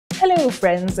Hello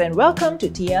friends and welcome to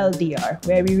TLDR,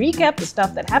 where we recap the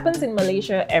stuff that happens in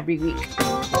Malaysia every week.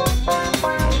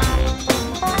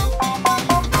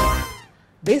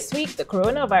 This week, the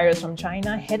coronavirus from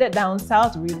China headed down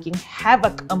south, wreaking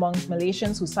havoc amongst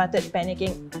Malaysians who started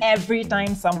panicking every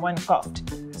time someone coughed.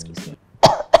 Excuse me.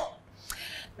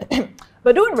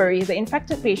 But don't worry, the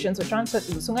infected patients were transferred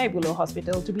to the Sungai Buloh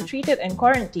Hospital to be treated and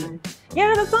quarantined.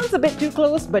 Yeah, that sounds a bit too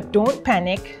close, but don't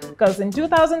panic, because in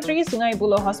 2003, Sungai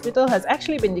Buloh Hospital has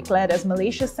actually been declared as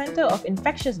Malaysia's Centre of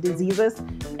Infectious Diseases,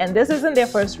 and this isn't their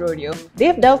first rodeo.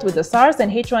 They've dealt with the SARS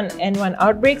and H1N1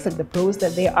 outbreaks like the pros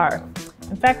that they are.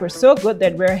 In fact, we're so good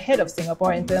that we're ahead of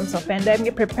Singapore in terms of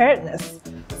pandemic preparedness.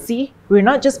 See, we're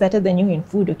not just better than you in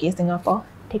food, okay, Singapore?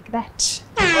 Take that.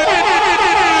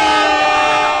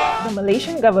 The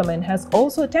Malaysian government has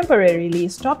also temporarily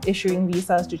stopped issuing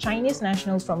visas to Chinese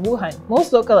nationals from Wuhan.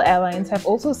 Most local airlines have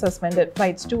also suspended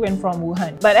flights to and from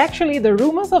Wuhan. But actually, the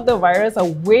rumors of the virus are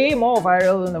way more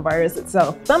viral than the virus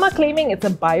itself. Some are claiming it's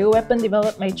a bioweapon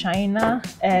developed by China.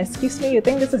 Excuse me, you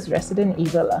think this is Resident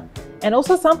Evil? And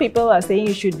also some people are saying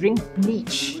you should drink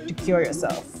bleach to cure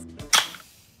yourself.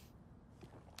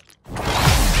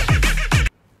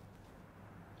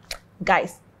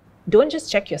 Guys, don't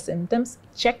just check your symptoms,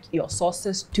 check your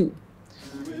sources too.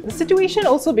 The situation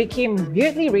also became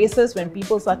weirdly racist when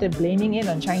people started blaming it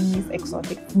on Chinese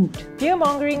exotic food.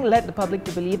 Fear-mongering led the public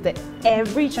to believe that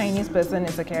every Chinese person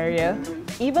is a carrier,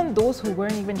 even those who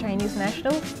weren't even Chinese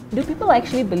nationals. Do people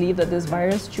actually believe that this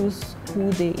virus chooses who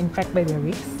they infect by their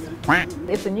race?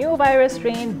 It's a new virus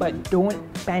strain, but don't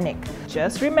panic.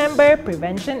 Just remember,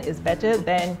 prevention is better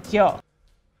than cure.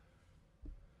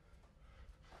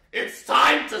 It's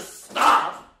time to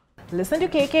stop! Listen to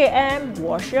KKM,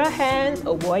 wash your hands,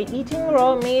 avoid eating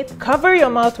raw meat, cover your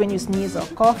mouth when you sneeze or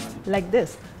cough, like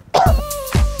this.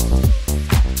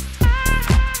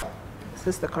 This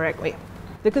is the correct way.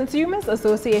 The Consumers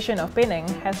Association of Penang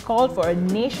has called for a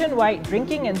nationwide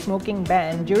drinking and smoking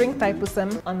ban during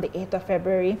Thaipusam on the 8th of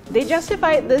February. They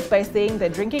justified this by saying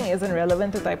that drinking isn't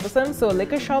relevant to Thaipusam, so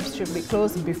liquor shops should be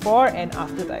closed before and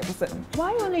after Thaipusam.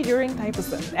 Why only during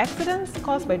Thaipusam? Accidents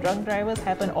caused by drunk drivers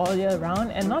happen all year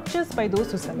round and not just by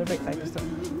those who celebrate Thaipusam.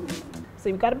 So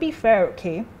you've got to be fair,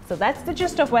 okay? So that's the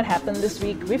gist of what happened this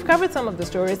week. We've covered some of the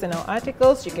stories in our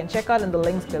articles. You can check out in the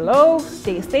links below.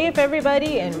 Stay safe,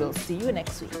 everybody, and we'll see you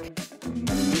next week.